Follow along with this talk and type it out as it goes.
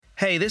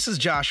Hey, this is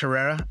Josh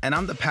Herrera, and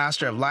I'm the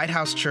pastor of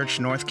Lighthouse Church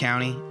North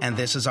County, and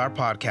this is our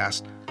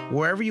podcast.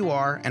 Wherever you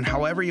are and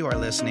however you are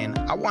listening,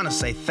 I want to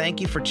say thank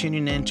you for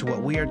tuning in to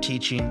what we are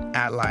teaching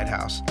at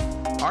Lighthouse.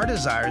 Our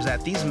desire is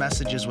that these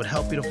messages would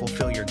help you to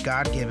fulfill your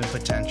God-given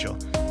potential.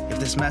 If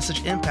this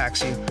message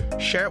impacts you,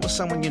 share it with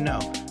someone you know.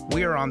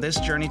 We are on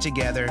this journey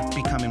together,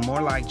 becoming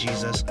more like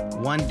Jesus,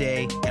 one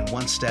day and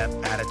one step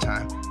at a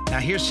time. Now,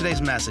 here's today's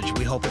message.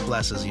 We hope it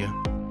blesses you.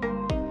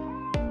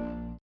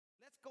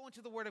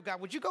 To the Word of God.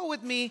 Would you go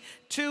with me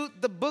to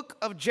the book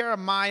of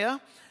Jeremiah,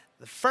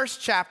 the first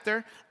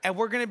chapter, and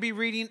we're going to be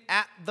reading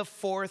at the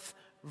 4th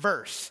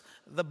verse.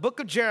 The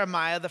book of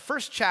Jeremiah, the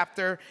first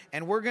chapter,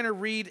 and we're going to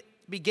read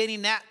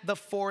beginning at the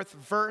 4th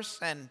verse.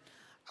 And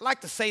I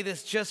like to say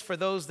this just for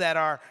those that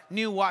are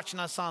new watching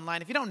us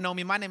online. If you don't know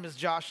me, my name is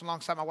Josh,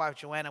 alongside my wife,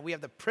 Joanna. We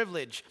have the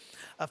privilege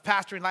of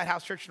pastoring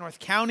Lighthouse Church North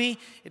County.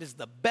 It is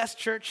the best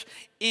church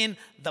in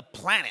the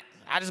planet.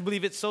 I just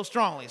believe it so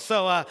strongly.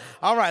 So,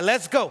 all right,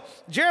 let's go.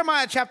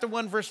 Jeremiah chapter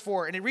 1, verse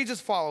 4, and it reads as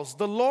follows.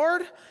 The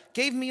Lord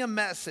gave me a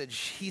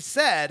message. He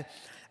said,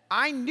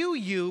 I knew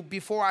you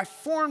before I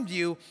formed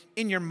you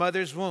in your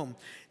mother's womb.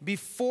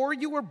 Before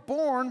you were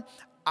born,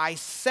 I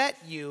set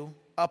you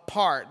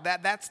apart.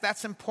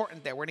 That's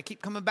important there. We're going to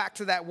keep coming back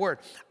to that word.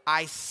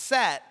 I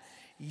set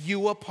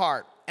you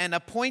apart and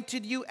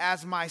appointed you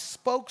as my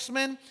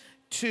spokesman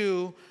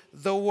to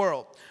the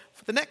world.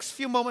 For the next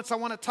few moments, I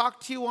want to talk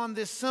to you on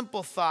this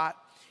simple thought.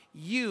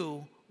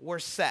 You were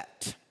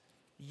set.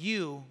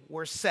 You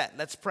were set.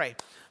 Let's pray.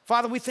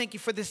 Father, we thank you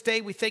for this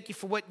day. We thank you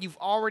for what you've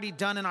already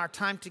done in our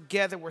time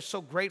together. We're so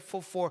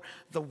grateful for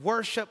the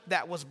worship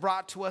that was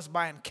brought to us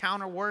by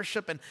Encounter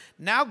Worship. And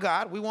now,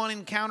 God, we want to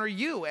encounter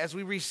you as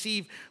we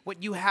receive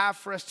what you have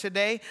for us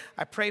today.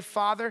 I pray,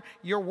 Father,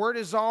 your word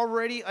is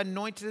already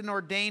anointed and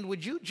ordained.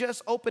 Would you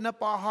just open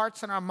up our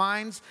hearts and our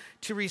minds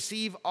to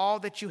receive all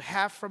that you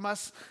have from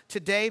us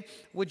today?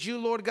 Would you,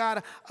 Lord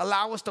God,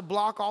 allow us to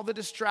block all the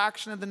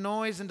distraction and the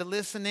noise and to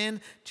listen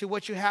in to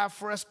what you have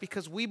for us?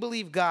 Because we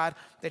believe, God,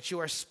 that you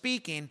are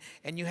speaking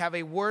and you have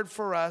a word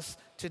for us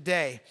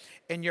today.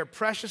 In your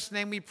precious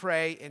name we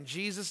pray. In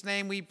Jesus'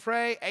 name we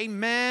pray.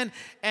 Amen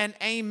and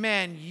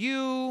amen.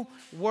 You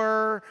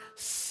were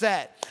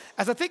set.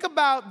 As I think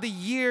about the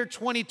year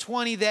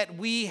 2020 that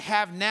we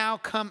have now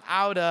come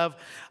out of,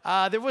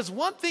 there was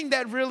one thing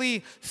that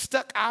really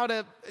stuck out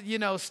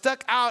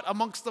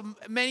amongst the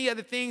many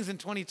other things in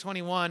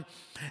 2021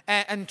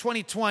 and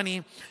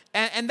 2020.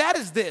 And that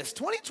is this.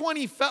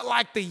 2020 felt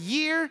like the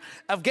year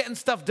of getting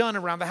stuff done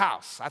around the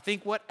house. I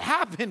think what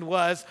happened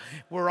was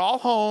we're all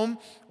home.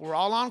 We're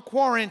all on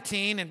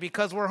quarantine. And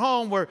because we're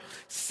home, we're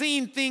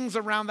seeing things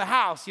around the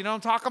house. You know,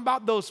 I'm talking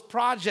about those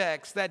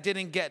projects that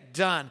didn't get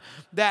done.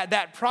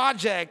 That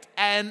project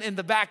and in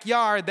the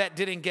backyard that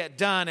didn't get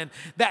done. And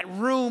that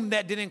room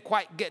that didn't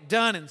quite get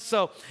done. And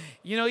so,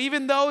 you know,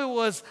 even though it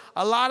was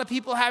a lot of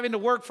people having to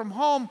work from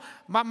home,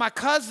 my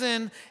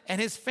cousin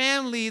and his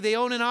family, they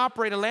own and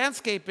operate a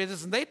landscape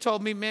business, and they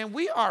told me, man,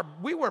 we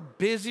were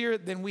busier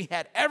than we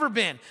had ever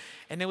been.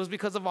 And it was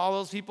because of all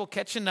those people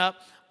catching up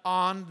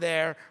on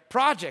their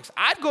projects.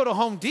 I'd go to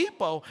Home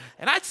Depot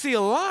and I'd see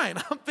a line.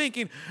 I'm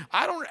thinking,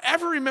 I don't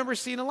ever remember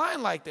seeing a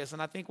line like this.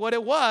 And I think what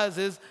it was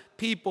is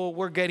people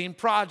were getting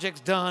projects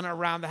done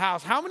around the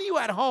house. How many of you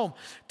at home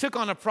took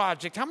on a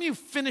project? How many of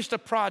you finished a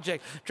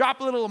project?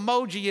 Drop a little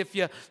emoji if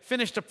you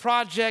finished a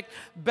project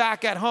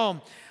back at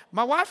home.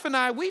 My wife and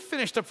I, we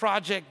finished a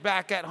project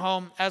back at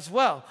home as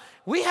well.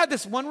 We had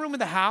this one room in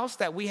the house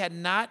that we had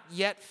not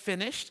yet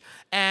finished.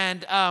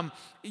 And,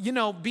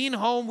 being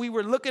home, we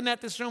were looking at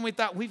this room. We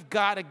thought, we've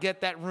got to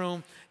get that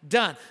room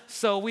done.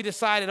 So we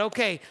decided,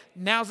 okay,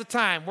 now's the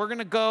time. We're going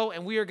to go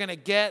and we are going to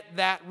get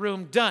that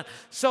room done.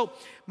 So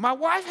my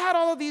wife had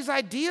all of these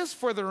ideas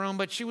for the room,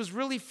 but she was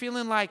really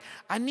feeling like,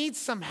 I need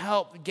some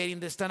help getting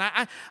this done.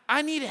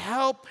 I need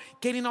help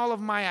getting all of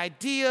my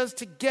ideas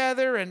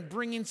together and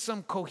bringing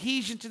some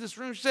cohesion to this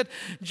room. She said,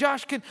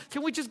 Josh, can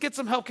we just get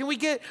some help? Can we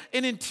get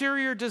an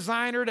interior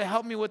designer to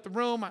help me with the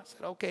room? I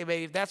said, okay,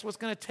 babe, if that's what's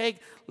going to take,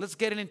 let's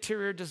get an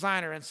interior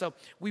designer. And so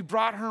we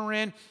brought her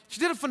in. She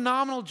did a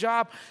phenomenal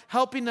job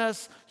helping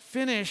us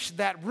finish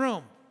that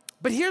room.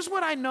 But here's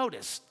what I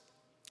noticed.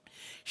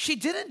 She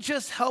didn't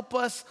just help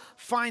us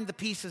find the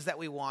pieces that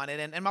we wanted.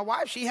 And my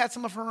wife, she had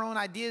some of her own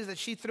ideas that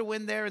she threw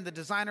in there, and the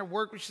designer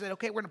worked. She said,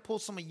 okay, we're going to pull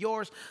some of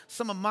yours,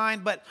 some of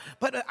mine. But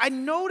I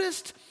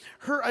noticed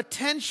her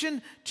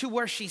attention to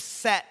where she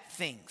set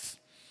things.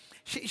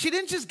 She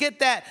didn't just get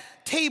that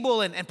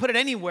table and put it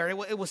anywhere.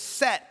 It was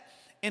set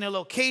in a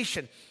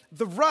location.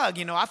 The rug,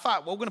 I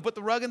thought, well, we're going to put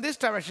the rug in this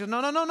direction.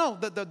 No.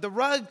 The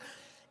rug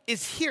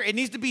is here. It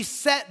needs to be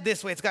set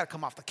this way. It's got to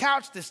come off the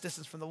couch, this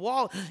distance from the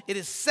wall. It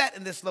is set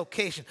in this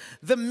location.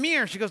 The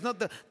mirror, she goes, no,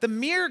 the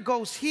mirror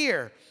goes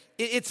here.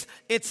 It's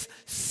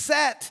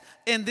set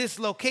in this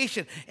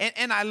location.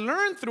 And I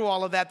learned through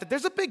all of that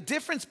there's a big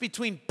difference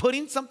between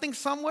putting something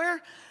somewhere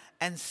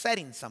and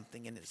setting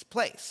something in its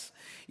place.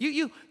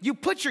 You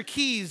put your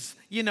keys,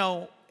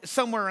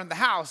 somewhere in the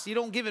house. You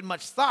don't give it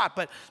much thought,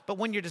 but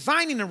when you're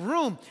designing a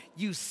room,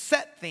 you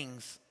set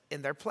things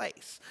in their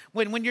place.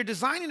 When you're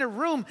designing a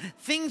room,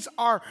 things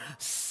are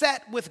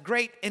set with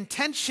great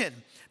intention.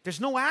 There's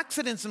no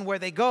accidents in where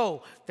they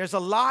go. There's a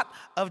lot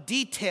of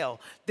detail.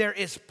 There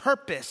is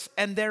purpose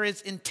and there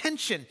is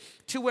intention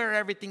to where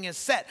everything is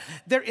set.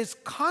 There is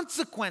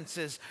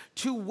consequences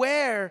to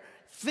where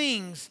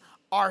things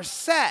are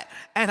set.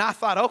 And I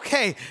thought,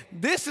 okay,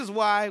 this is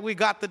why we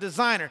got the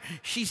designer.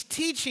 She's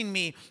teaching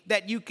me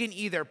that you can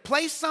either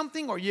place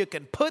something or you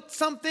can put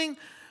something,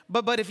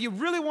 but if you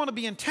really want to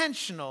be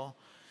intentional,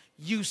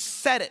 you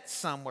set it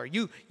somewhere.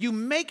 You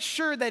make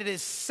sure that it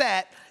is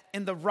set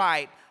in the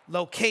right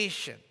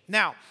location.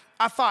 Now,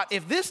 I thought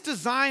if this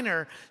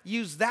designer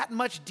used that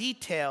much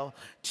detail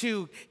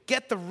to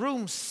get the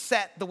room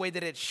set the way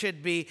that it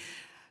should be,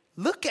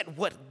 look at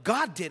what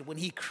God did when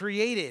he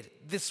created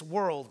this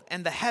world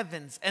and the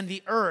heavens and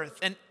the earth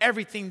and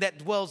everything that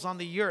dwells on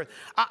the earth.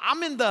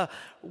 I'm in the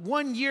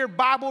 1-year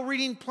Bible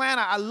reading plan.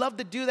 I love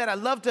to do that. I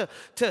love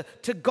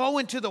to go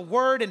into the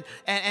Word,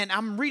 and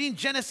I'm reading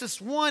Genesis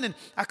 1, and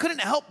I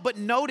couldn't help but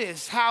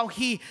notice how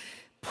he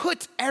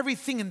put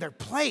everything in their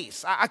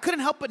place. I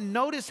couldn't help but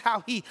notice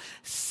how he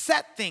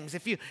set things.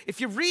 If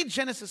you read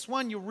Genesis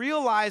 1, you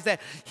realize that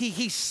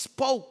he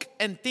spoke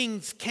and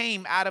things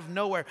came out of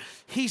nowhere.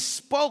 He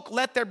spoke,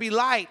 let there be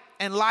light,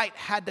 and light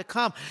had to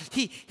come.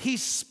 He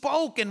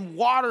spoke and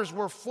waters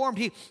were formed.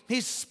 He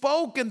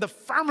spoke and the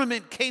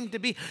firmament came to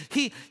be.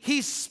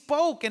 He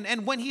spoke,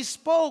 and when he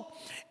spoke,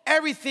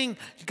 everything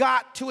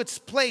got to its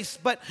place.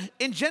 But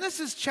in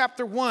Genesis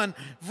chapter 1,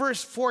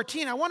 verse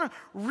 14, I want to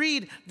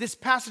read this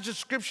passage of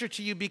scripture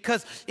to you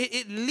because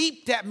it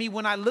leaped at me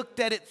when I looked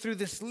at it through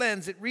this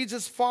lens. It reads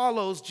as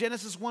follows,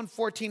 Genesis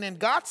 1:14, and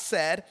God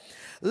said,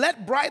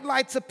 "Let bright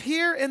lights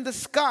appear in the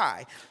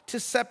sky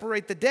to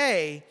separate the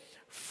day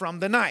from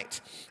the night.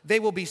 They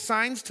will be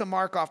signs to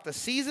mark off the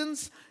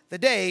seasons, the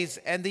days,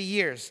 and the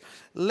years.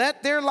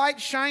 Let their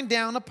light shine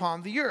down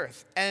upon the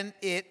earth." And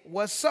it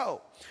was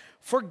so.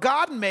 For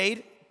God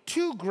made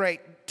two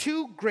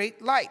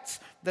great lights,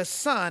 the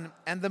sun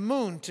and the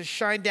moon, to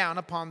shine down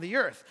upon the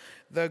earth.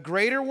 The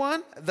greater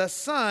one, the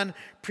sun,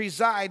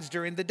 presides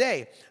during the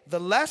day. The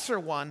lesser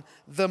one,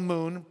 the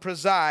moon,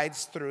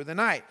 presides through the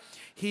night.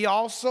 He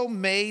also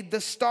made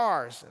the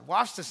stars.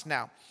 Watch this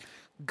now.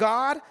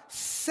 God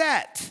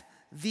set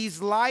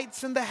these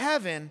lights in the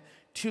heaven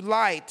to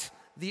light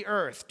the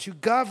earth, to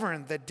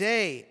govern the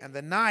day and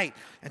the night,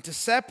 and to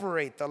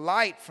separate the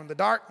light from the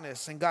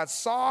darkness. And God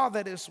saw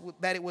that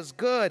it was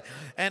good.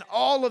 And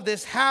all of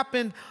this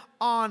happened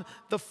on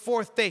the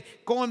fourth day.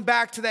 Going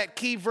back to that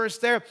key verse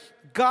there,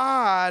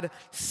 God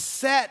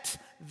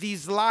set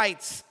these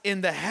lights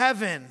in the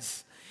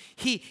heavens.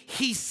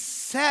 He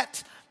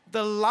set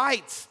the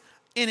lights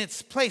in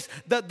its place.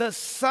 The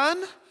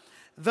sun,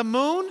 the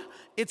moon,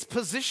 its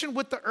position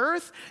with the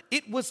earth,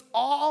 it was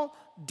all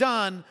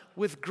done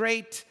with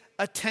great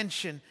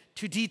attention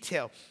to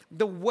detail.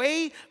 The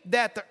way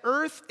that the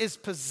earth is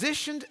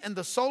positioned in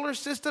the solar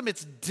system,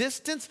 its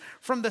distance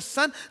from the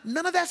sun,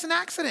 none of that's an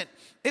accident.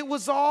 It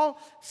was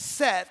all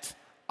set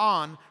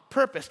on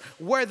purpose.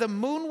 Where the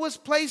moon was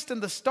placed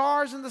and the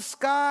stars in the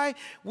sky,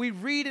 we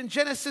read in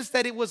Genesis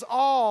that it was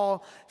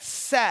all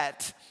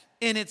set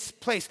in its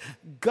place.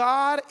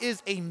 God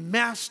is a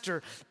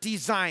master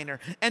designer,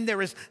 and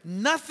there is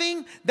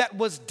nothing that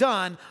was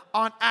done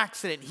on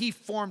accident. He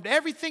formed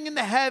everything in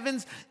the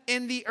heavens,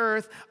 in the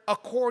earth,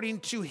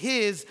 according to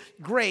his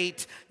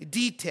great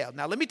detail.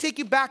 Now, let me take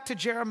you back to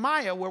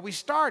Jeremiah where we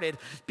started,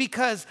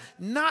 because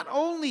not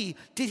only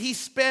did he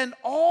spend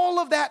all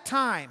of that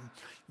time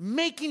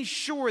making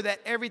sure that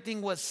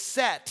everything was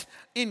set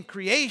in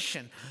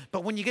creation,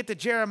 but when you get to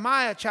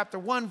Jeremiah chapter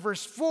 1,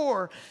 verse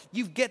 4,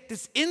 you get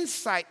this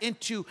insight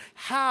into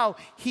how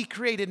he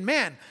created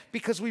man.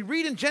 Because we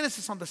read in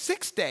Genesis on the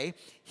 6th day,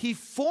 he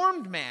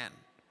formed man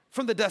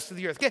from the dust of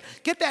the earth.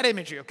 Get that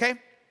imagery, okay?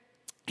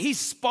 He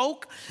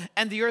spoke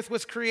and the earth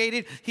was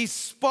created. He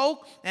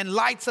spoke and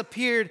lights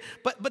appeared.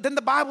 But then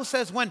the Bible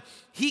says when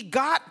he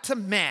got to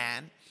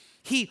man,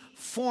 he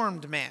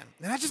formed man.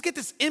 And I just get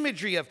this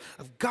imagery of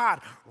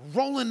God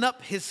rolling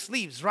up his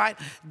sleeves, right?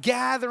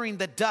 Gathering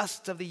the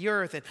dust of the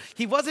earth. And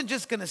he wasn't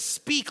just going to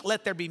speak,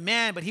 let there be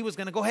man, but he was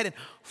going to go ahead and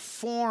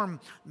form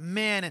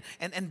man.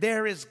 And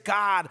there is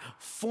God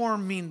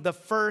forming the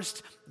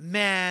first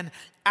man,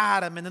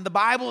 Adam. And then the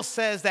Bible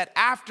says that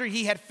after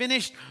he had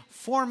finished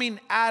forming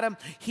Adam,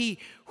 he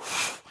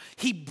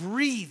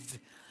breathed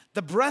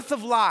the breath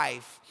of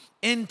life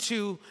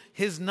into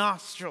his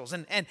nostrils.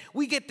 And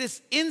we get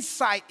this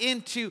insight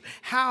into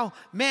how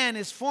man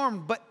is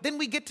formed. But then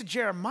we get to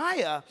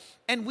Jeremiah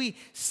and we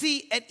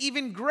see an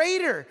even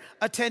greater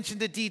attention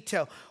to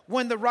detail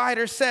when the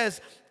writer says,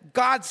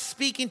 God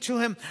speaking to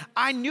him,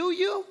 "I knew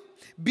you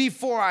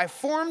before I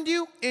formed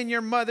you in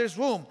your mother's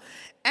womb.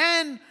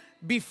 And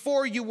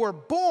before you were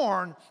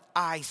born,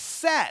 I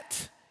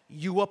set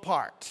you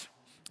apart."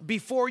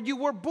 Before you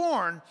were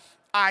born,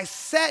 I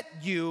set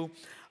you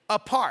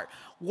apart.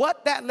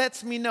 What that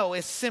lets me know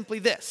is simply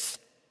this: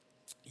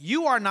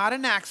 you are not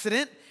an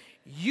accident.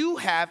 You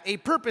have a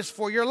purpose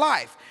for your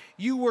life.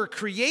 You were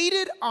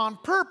created on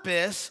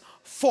purpose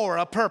for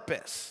a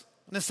purpose.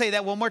 Let's say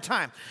that one more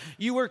time.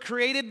 You were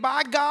created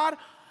by God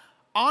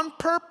on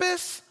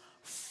purpose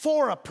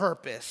for a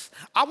purpose.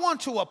 I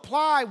want to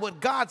apply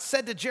what God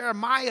said to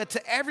Jeremiah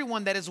to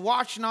everyone that is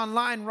watching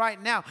online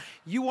right now.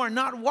 You are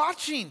not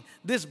watching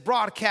this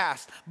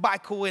broadcast by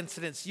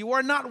coincidence. You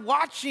are not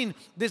watching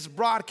this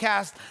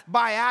broadcast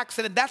by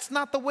accident. That's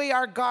not the way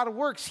our God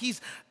works.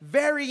 He's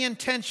very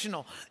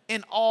intentional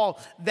in all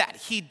that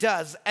he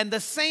does. And the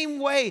same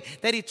way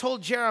that he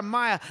told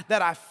Jeremiah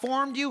that I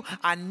formed you,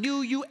 I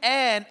knew you,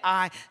 and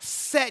I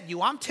set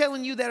you. I'm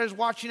telling you that is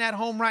watching at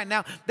home right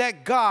now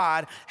that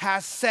God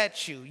has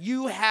set you.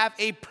 You have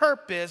a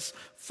purpose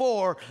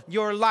for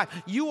your life.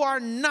 You are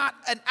not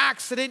an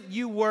accident.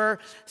 You were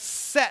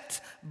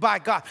set by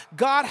God.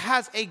 God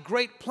has a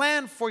great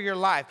plan for your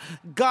life.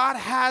 God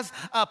has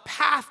a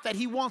path that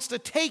he wants to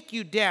take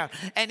you down.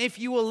 And if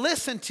you will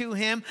listen to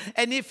him,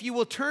 and if you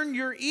will turn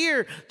your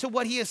ear to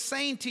what he is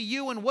saying to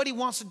you and what he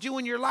wants to do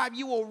in your life,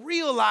 you will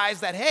realize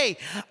that, hey,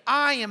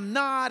 I am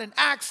not an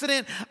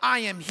accident. I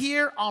am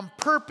here on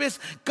purpose.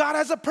 God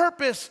has a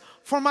purpose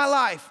for my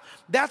life.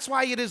 That's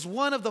why it is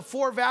one of the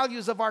 4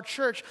 values of our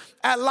church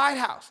at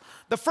Lighthouse.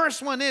 The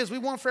first one is we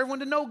want for everyone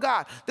to know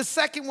God. The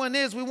second one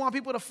is we want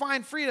people to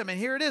find freedom. And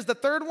here it is. The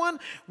third one,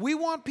 we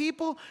want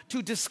people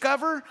to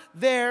discover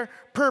their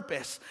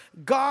purpose.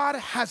 God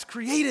has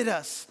created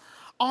us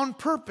on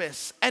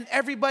purpose, and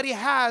everybody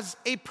has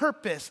a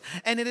purpose,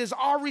 and it is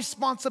our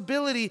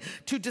responsibility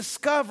to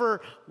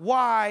discover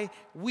why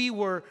we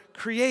were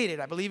created.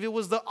 I believe it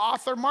was the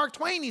author Mark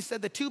Twain. He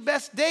said the 2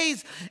 best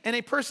days in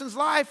a person's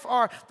life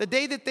are the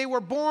day that they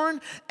were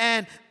born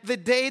and the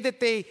day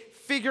that they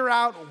figure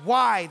out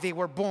why they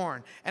were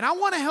born. And I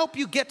want to help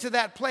you get to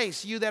that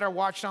place, you that are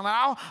watching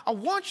online. I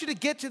want you to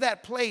get to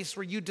that place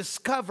where you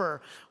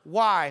discover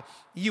why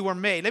you were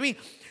made. Let me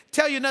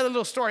tell you another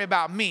little story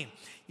about me.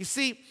 You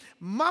see,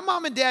 my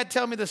mom and dad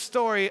tell me the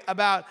story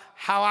about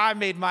how I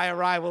made my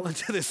arrival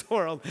into this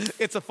world.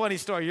 It's a funny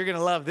story. You're going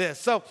to love this.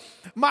 So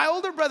my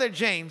older brother,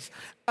 James,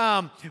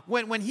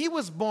 when he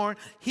was born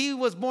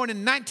in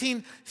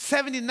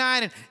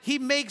 1979, and he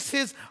makes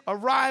his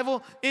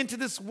arrival into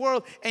this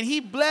world, and he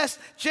blessed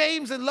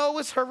James and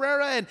Lois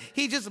Herrera, and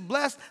he just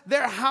blessed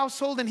their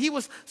household, and he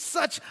was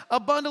such a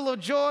bundle of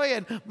joy,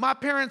 and my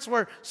parents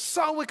were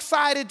so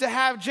excited to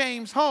have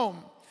James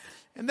home.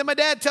 And then my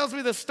dad tells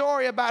me the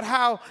story about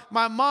how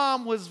my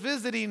mom was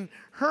visiting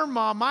her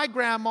mom, my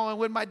grandma, and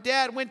when my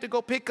dad went to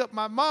go pick up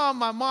my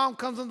mom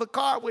comes in the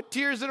car with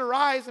tears in her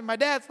eyes, and my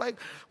dad's like,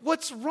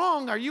 "What's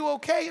wrong? Are you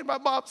okay?" And my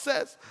mom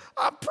says,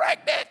 "I'm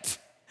pregnant."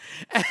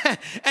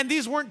 And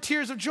these weren't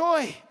tears of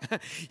joy.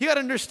 You got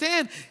to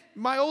understand,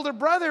 my older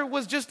brother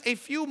was just a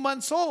few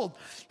months old.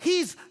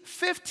 He's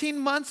 15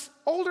 months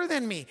older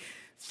than me.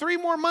 3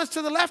 more months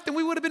to the left, and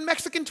we would have been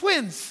Mexican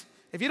twins.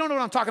 If you don't know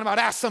what I'm talking about,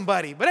 ask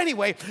somebody. But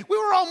anyway, we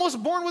were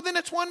almost born within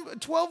a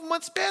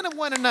 12-month span of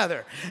one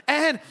another.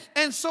 And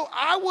so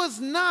I was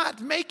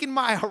not making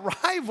my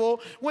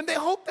arrival when they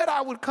hoped that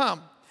I would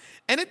come.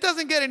 And it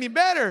doesn't get any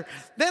better.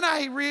 Then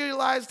I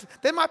realized,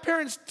 then my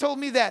parents told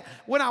me that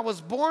when I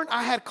was born,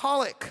 I had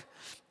colic.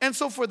 And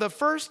so for the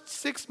first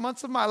 6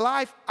 months of my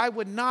life, I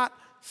would not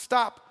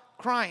stop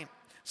crying.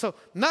 So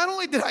not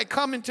only did I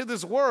come into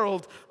this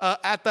world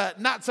at the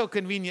not so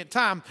convenient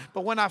time,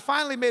 but when I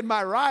finally made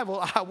my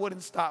arrival, I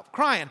wouldn't stop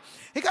crying.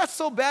 It got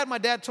so bad, my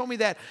dad told me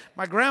that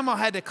my grandma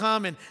had to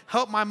come and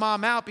help my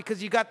mom out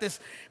because you got this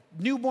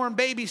newborn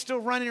baby still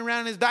running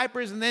around in his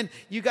diapers, and then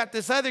you got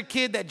this other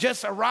kid that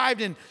just arrived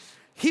and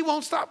he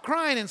won't stop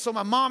crying. And so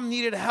my mom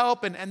needed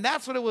help, and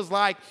that's what it was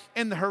like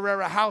in the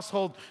Herrera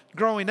household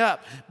growing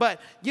up.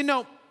 But, you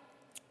know,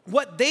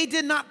 what they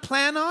did not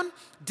plan on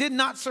did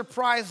not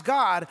surprise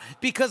God,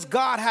 because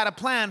God had a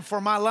plan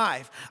for my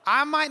life.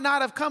 I might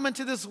not have come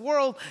into this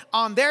world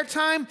on their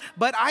time,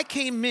 but I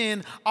came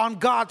in on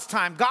God's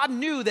time. God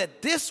knew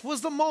that this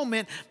was the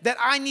moment that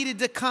I needed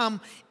to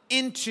come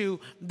into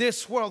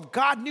this world.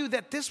 God knew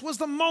that this was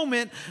the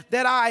moment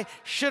that I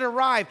should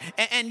arrive.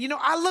 And you know,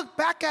 I look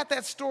back at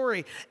that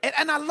story,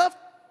 and I love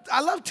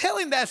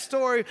telling that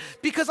story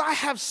because I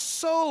have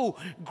so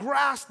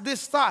grasped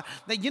this thought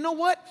that, you know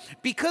what?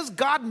 Because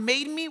God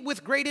made me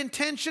with great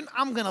intention,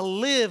 I'm going to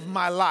live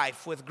my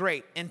life with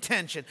great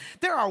intention.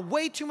 There are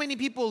way too many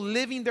people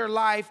living their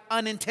life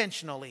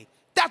unintentionally.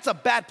 That's a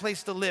bad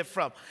place to live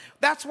from.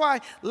 That's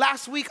why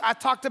last week I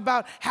talked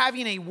about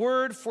having a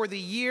word for the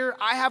year.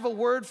 I have a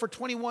word for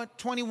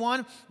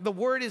 2021. The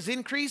word is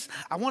increase.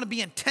 I want to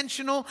be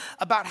intentional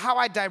about how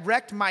I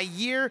direct my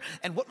year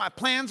and what my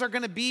plans are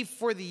going to be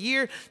for the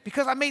year,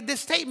 because I made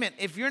this statement: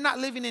 if you're not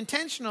living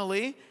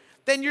intentionally,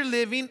 then you're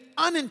living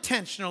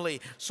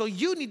unintentionally. So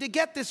you need to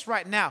get this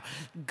right now.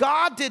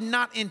 God did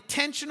not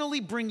intentionally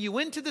bring you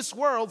into this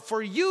world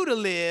for you to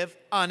live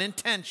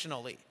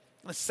unintentionally.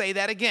 Let's say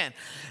that again.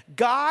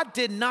 God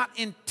did not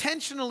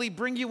intentionally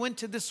bring you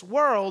into this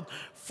world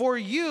for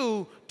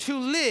you to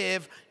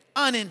live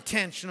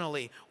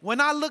unintentionally. When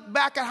I look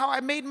back at how I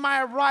made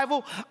my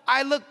arrival,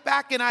 I look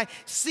back and I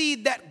see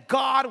that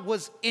God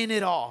was in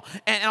it all.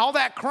 And all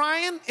that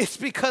crying is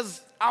because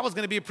I was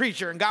going to be a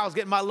preacher and God was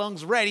getting my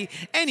lungs ready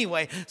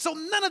anyway. So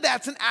none of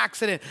that's an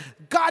accident.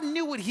 God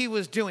knew what he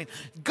was doing.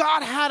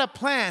 God had a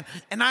plan,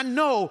 and I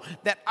know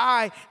that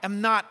I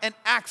am not an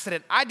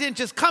accident. I didn't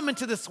just come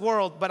into this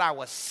world, but I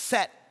was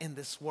set in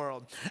this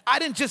world. I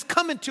didn't just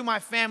come into my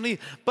family,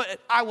 but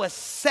I was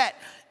set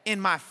in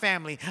my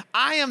family.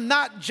 I am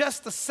not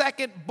just the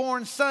second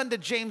born son to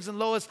James and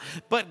Lois,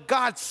 but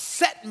God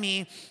set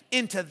me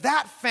into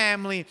that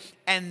family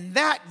and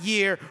that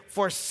year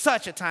for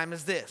such a time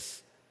as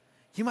this.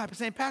 You might be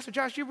saying, Pastor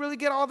Josh, you really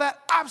get all that?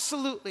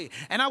 Absolutely.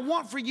 And I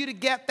want for you to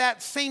get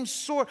that same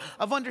sort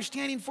of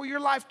understanding for your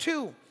life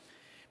too.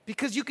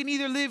 Because you can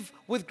either live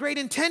with great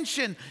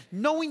intention,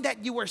 knowing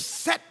that you were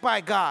set by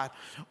God,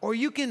 or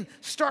you can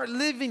start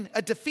living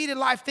a defeated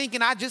life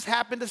thinking, I just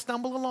happened to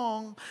stumble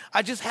along.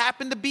 I just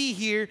happened to be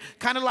here,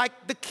 kind of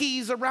like the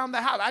keys around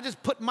the house. I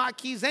just put my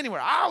keys anywhere.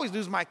 I always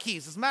lose my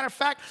keys. As a matter of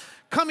fact,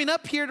 coming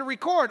up here to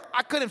record,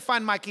 I couldn't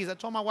find my keys. I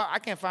told my wife, I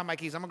can't find my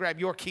keys. I'm going to grab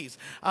your keys.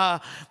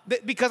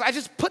 Because I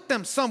just put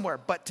them somewhere.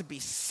 But to be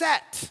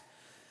set,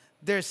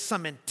 there's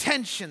some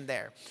intention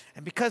there.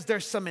 And because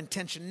there's some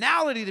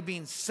intentionality to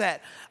being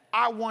set,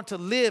 I want to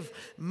live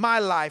my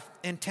life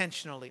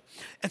intentionally.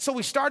 And so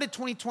we started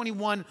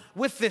 2021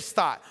 with this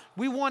thought.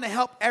 We want to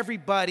help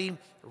everybody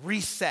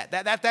reset.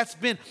 That's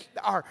been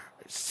our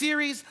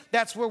series.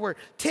 That's where we're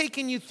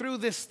taking you through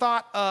this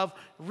thought of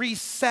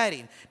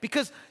resetting.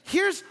 Because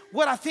here's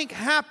what I think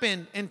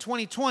happened in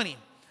 2020.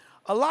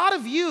 A lot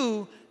of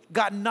you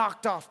got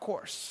knocked off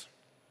course.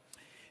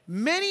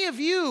 Many of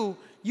you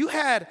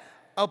had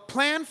a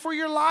plan for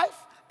your life,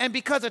 and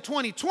because of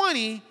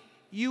 2020,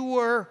 you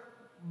were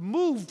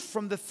moved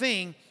from the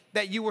thing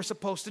that you were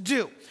supposed to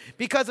do.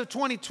 Because of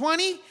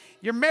 2020,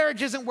 your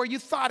marriage isn't where you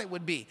thought it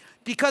would be.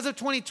 Because of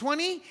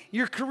 2020,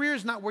 your career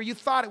is not where you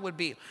thought it would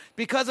be.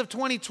 Because of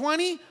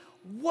 2020,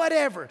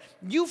 whatever.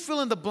 You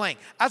fill in the blank.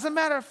 As a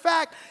matter of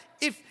fact,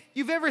 if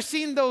you've ever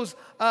seen those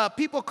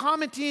people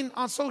commenting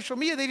on social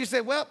media, they just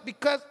say, well,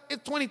 because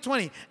it's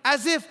 2020.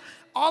 As if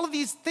all of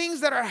these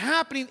things that are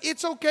happening,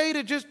 it's okay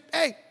to just,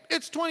 hey,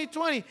 it's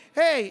 2020.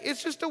 Hey,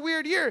 it's just a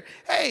weird year.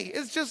 Hey,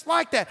 it's just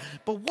like that.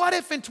 But what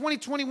if in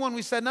 2021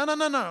 we said, no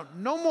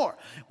more.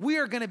 We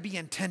are going to be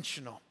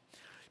intentional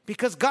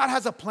because God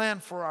has a plan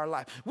for our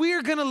life. We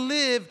are going to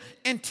live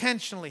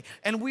intentionally,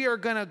 and we are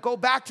going to go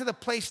back to the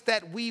place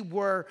that we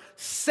were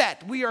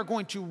set. We are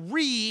going to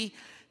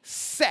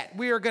reset.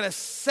 We are going to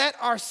set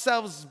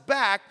ourselves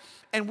back,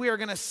 and we are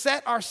going to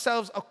set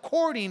ourselves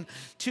according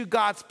to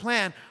God's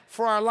plan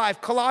for our life.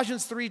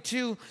 Colossians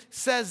 3:2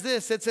 says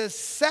this. It says,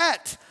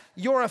 set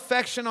your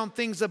affection on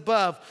things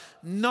above,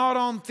 not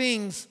on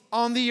things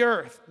on the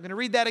earth. I'm going to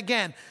read that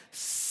again.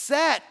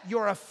 Set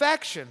your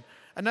affection.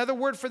 Another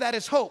word for that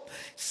is hope.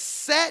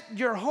 Set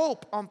your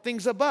hope on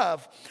things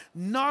above,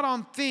 not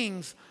on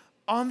things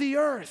on the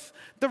earth.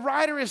 The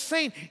writer is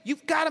saying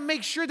you've got to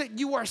make sure that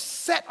you are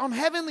set on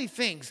heavenly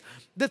things,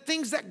 the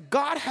things that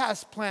God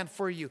has planned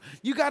for you.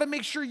 You got to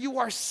make sure you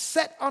are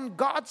set on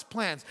God's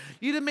plans.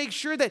 You need to make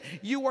sure that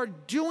you are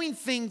doing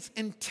things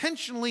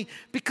intentionally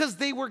because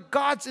they were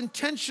God's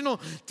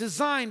intentional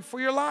design for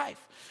your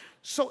life.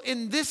 So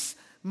in this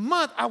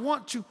month, I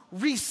want to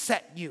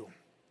reset you.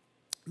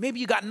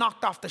 Maybe you got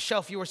knocked off the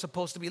shelf you were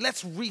supposed to be.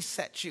 Let's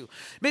reset you.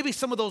 Maybe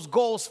some of those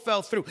goals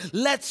fell through.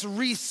 Let's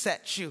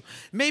reset you.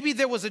 Maybe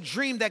there was a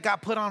dream that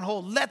got put on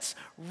hold. Let's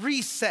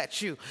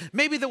reset you.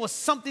 Maybe there was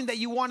something that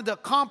you wanted to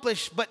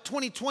accomplish, but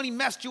 2020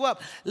 messed you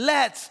up.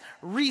 Let's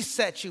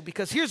reset you.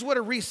 Because here's what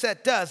a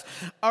reset does.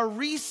 A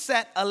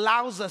reset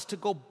allows us to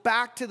go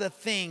back to the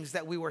things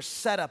that we were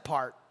set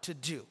apart to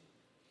do.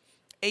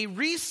 A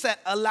reset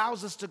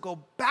allows us to go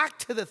back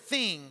to the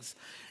things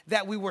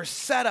that we were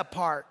set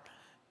apart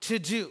to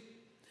do.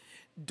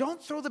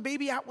 Don't throw the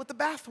baby out with the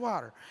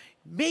bathwater.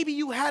 Maybe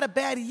you had a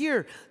bad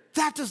year.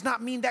 That does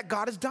not mean that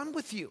God is done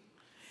with you.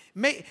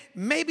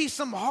 Maybe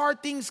some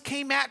hard things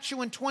came at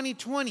you in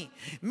 2020.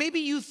 Maybe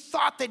you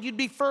thought that you'd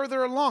be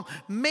further along.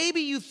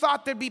 Maybe you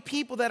thought there'd be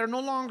people that are no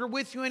longer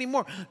with you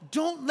anymore.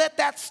 Don't let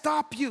that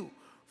stop you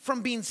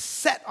from being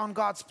set on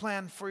God's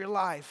plan for your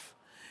life.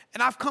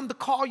 And I've come to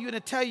call you and to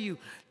tell you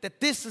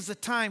that this is a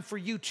time for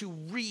you to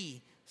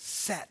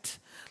reset.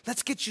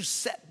 Let's get you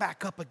set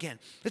back up again.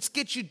 Let's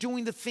get you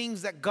doing the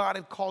things that God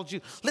had called you.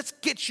 Let's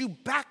get you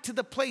back to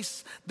the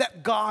place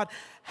that God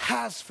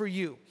has for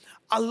you.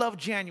 I love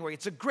January.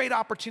 It's a great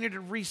opportunity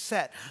to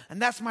reset.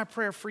 And that's my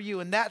prayer for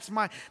you. And that's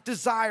my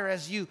desire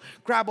as you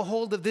grab a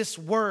hold of this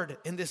word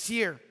in this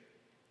year,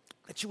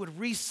 that you would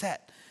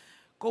reset.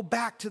 Go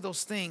back to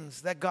those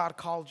things that God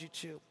called you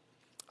to.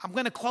 I'm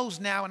going to close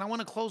now, and I want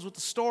to close with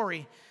a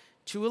story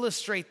to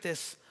illustrate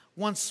this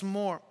once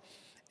more.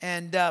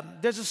 And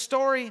there's a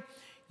story.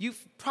 You've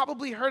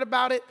probably heard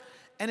about it,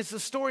 and it's a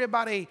story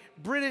about a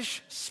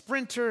British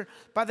sprinter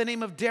by the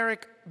name of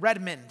Derek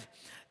Redmond.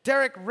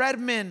 Derek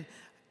Redmond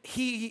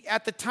he,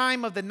 at the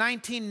time of the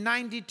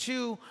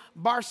 1992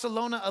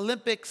 Barcelona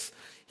Olympics,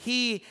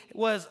 he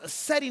was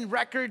setting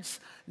records,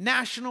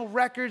 national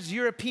records,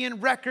 European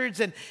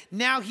records, and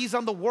now he's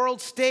on the world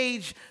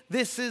stage.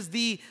 This is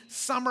the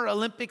Summer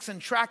Olympics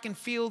and track and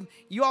field.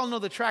 You all know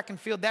the track and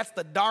field. That's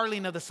the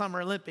darling of the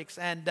Summer Olympics.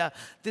 And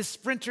this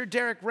sprinter,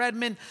 Derek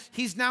Redmond,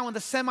 he's now in the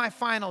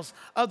semifinals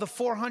of the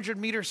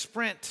 400-meter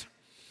sprint.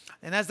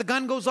 And as the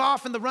gun goes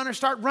off and the runners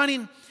start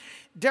running,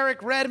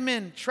 Derek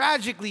Redmond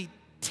tragically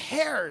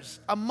tears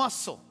a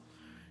muscle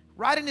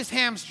right in his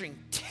hamstring,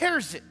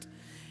 tears it.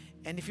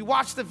 And if you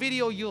watch the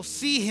video, you'll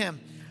see him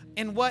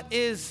in what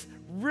is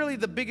really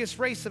the biggest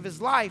race of his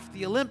life,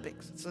 the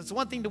Olympics. So it's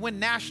one thing to win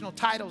national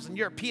titles and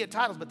European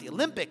titles, but the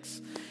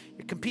Olympics,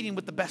 you're competing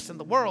with the best in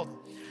the world.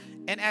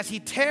 And as he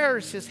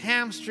tears his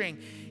hamstring,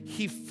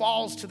 he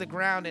falls to the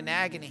ground in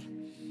agony.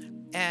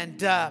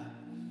 And, I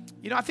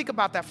think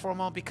about that for a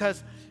moment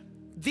because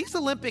these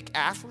Olympic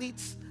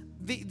athletes,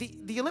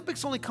 the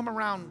Olympics only come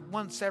around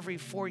once every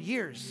 4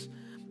 years.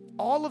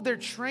 All of their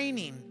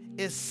training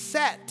is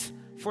set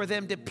for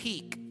them to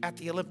peak at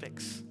the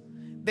Olympics.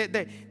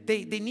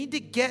 They need to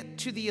get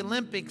to the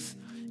Olympics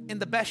in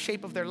the best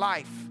shape of their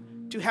life,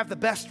 to have the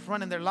best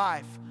run in their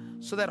life,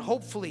 so that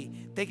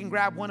hopefully they can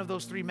grab one of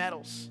those 3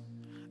 medals.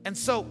 And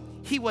so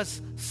he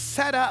was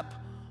set up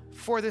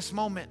for this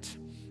moment.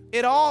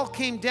 It all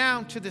came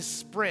down to this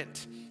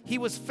sprint. He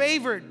was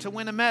favored to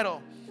win a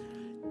medal,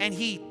 and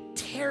he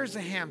tears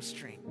a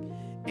hamstring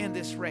in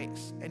this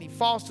race, and he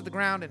falls to the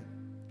ground, and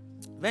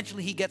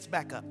eventually he gets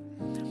back up.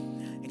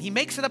 He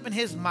makes it up in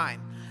his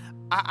mind,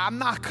 I'm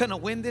not going to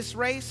win this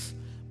race,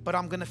 but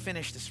I'm going to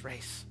finish this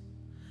race.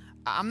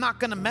 I'm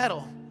not going to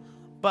medal,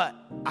 but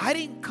I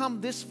didn't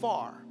come this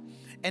far.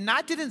 And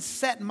I didn't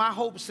set my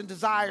hopes and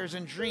desires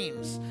and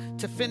dreams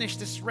to finish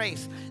this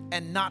race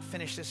and not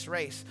finish this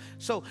race.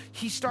 So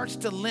he starts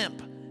to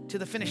limp to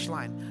the finish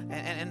line.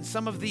 And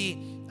some of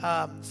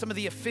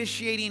the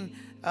officiating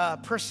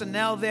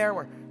personnel there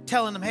were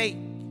telling him, hey,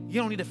 you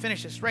don't need to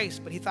finish this race.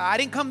 But he thought, I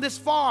didn't come this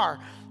far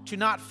to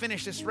not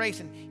finish this race.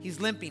 And he's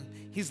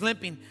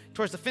limping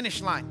towards the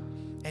finish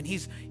line. And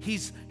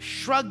he's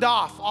shrugged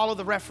off all of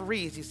the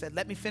referees. He said,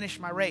 let me finish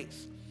my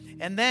race.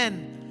 And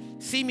then,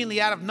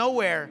 seemingly out of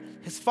nowhere,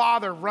 his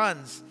father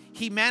runs.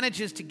 He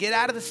manages to get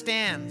out of the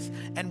stands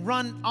and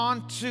run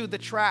onto the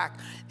track.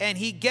 And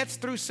he gets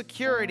through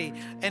security.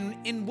 And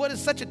in what is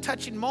such a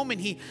touching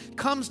moment, he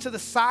comes to the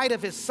side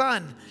of his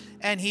son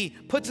and he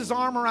puts his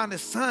arm around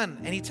his son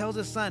and he tells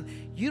his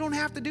son, you don't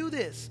have to do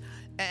this.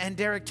 And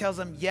Derek tells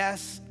him,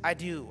 yes, I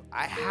do.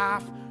 I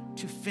have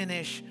to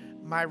finish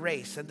my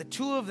race. And the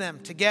two of them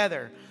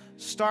together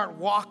start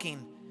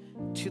walking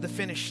to the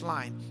finish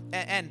line.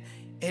 And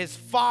his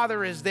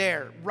father is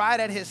there right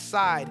at his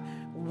side,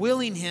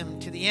 willing him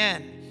to the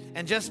end.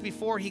 And just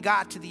before he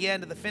got to the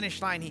end of the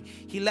finish line,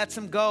 he lets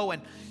him go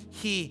and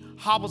he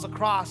hobbles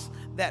across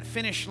that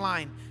finish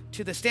line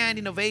to the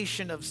standing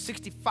ovation of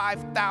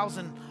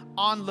 65,000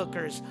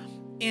 onlookers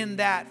in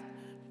that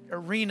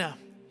arena.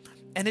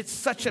 And it's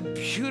such a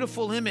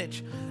beautiful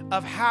image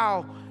of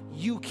how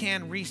you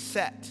can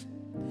reset.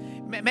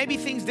 Maybe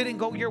things didn't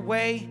go your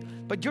way,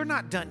 but you're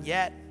not done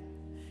yet.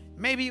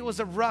 Maybe it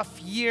was a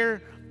rough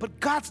year, but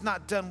God's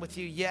not done with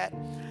you yet.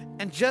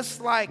 And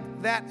just like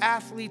that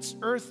athlete's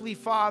earthly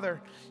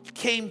father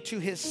came to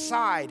his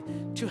side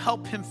to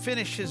help him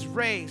finish his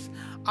race,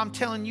 I'm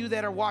telling you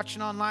that are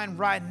watching online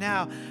right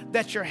now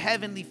that your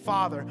heavenly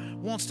Father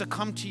wants to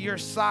come to your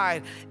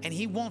side and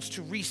he wants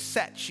to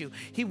reset you.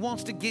 He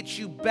wants to get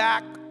you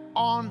back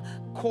on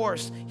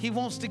course. He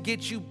wants to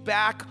get you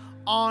back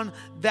on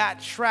that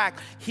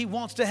track. He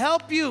wants to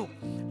help you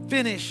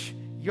finish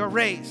your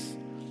race.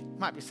 You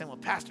might be saying, well,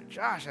 Pastor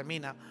Josh, I'm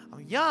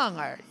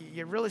young.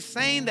 You're really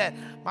saying that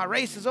my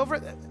race is over?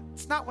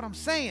 That's not what I'm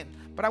saying.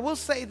 But I will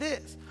say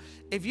this.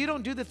 If you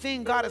don't do the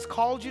thing God has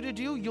called you to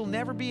do, you'll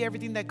never be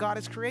everything that God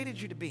has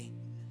created you to be.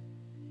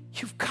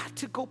 You've got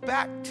to go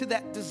back to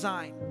that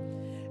design,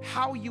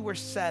 how you were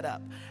set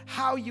up,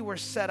 how you were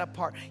set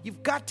apart.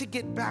 You've got to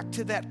get back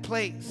to that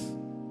place.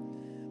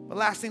 The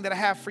last thing that I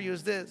have for you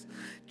is this.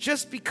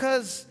 Just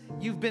because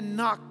you've been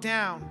knocked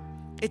down,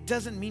 it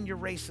doesn't mean your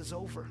race is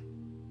over.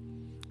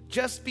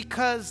 Just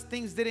because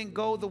things didn't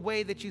go the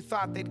way that you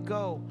thought they'd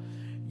go,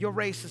 your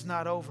race is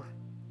not over.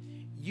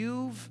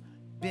 You've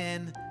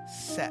been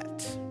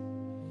set.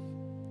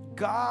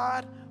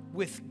 God,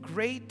 with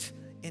great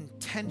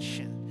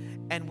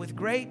intention and with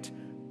great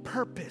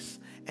purpose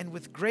and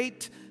with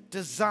great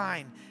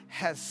design,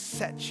 has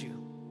set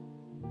you.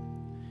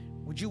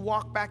 Would you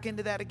walk back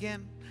into that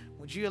again?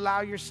 Would you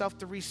allow yourself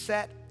to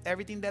reset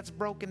everything that's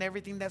broken,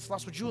 everything that's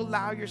lost? Would you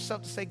allow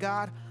yourself to say,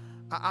 God,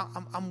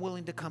 I'm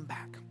willing to come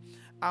back.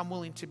 I'm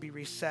willing to be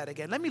reset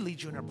again. Let me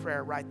lead you in a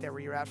prayer right there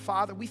where you're at.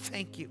 Father, we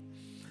thank you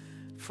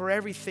for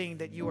everything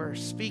that you are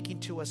speaking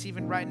to us,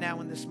 even right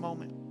now in this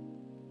moment.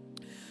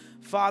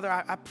 Father,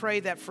 I pray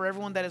that for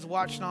everyone that is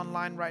watching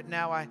online right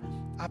now, I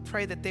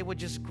pray that they would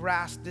just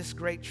grasp this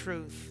great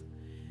truth,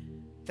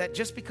 that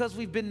just because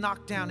we've been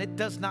knocked down, it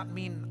does not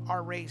mean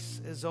our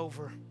race is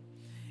over.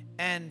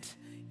 And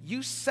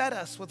you set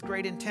us with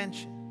great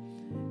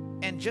intention.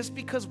 And just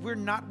because we're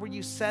not where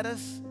you set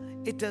us,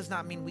 it does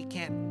not mean we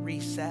can't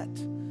reset.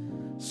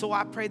 So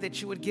I pray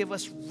that you would give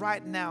us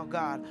right now,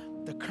 God,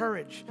 the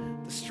courage,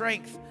 the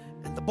strength,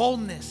 and the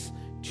boldness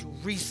to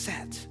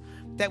reset.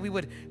 That we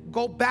would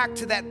go back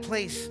to that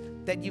place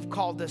that you've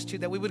called us to.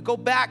 That we would go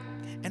back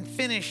and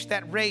finish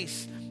that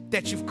race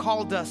that you've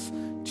called us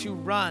to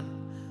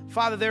run.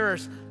 Father, there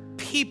is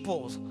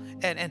peoples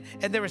and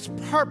there is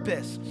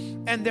purpose,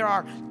 and there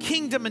are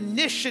kingdom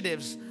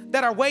initiatives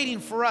that are waiting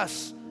for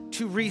us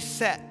to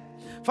reset.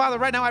 Father,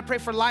 right now I pray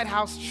for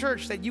Lighthouse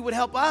Church that you would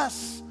help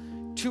us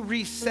to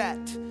reset.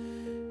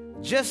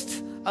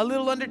 Just a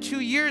little under 2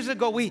 years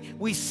ago,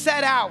 we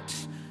set out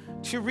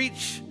to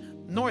reach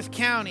North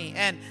County,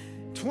 and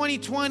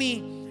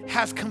 2020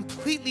 has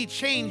completely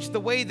changed the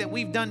way that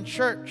we've done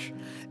church.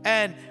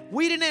 And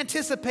we didn't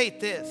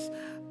anticipate this,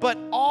 but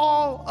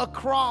all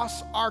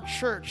across our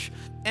church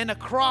and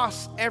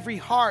across every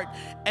heart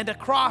and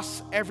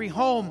across every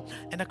home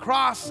and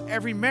across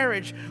every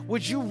marriage,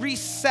 would you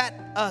reset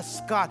us,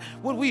 God?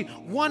 Would we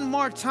one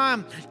more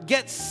time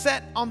get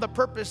set on the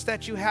purpose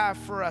that you have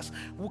for us?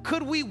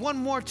 Could we one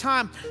more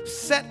time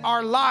set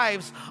our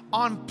lives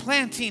on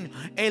planting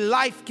a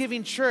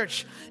life-giving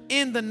church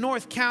in the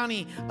North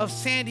County of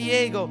San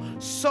Diego,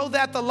 so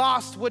that the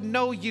lost would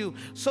know you,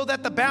 so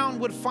that the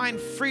bound would find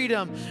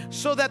freedom,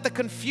 so that the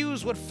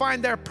confused would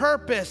find their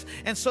purpose,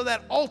 and so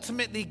that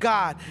ultimately,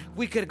 God,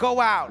 we could go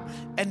out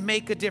and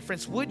make a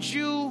difference? Would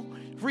you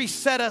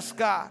reset us,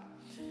 God?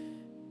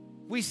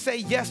 We say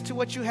yes to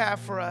what you have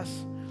for us,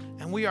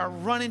 and we are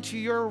running to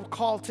your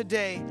call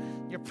today.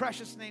 In your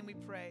precious name we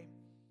pray.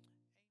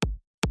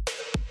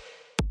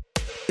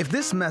 If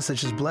this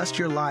message has blessed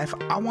your life,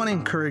 I want to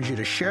encourage you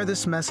to share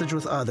this message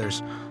with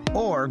others,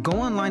 or go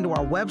online to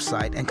our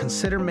website and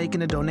consider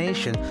making a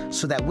donation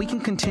so that we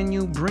can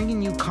continue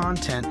bringing you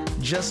content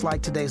just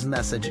like today's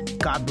message.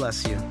 God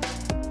bless you.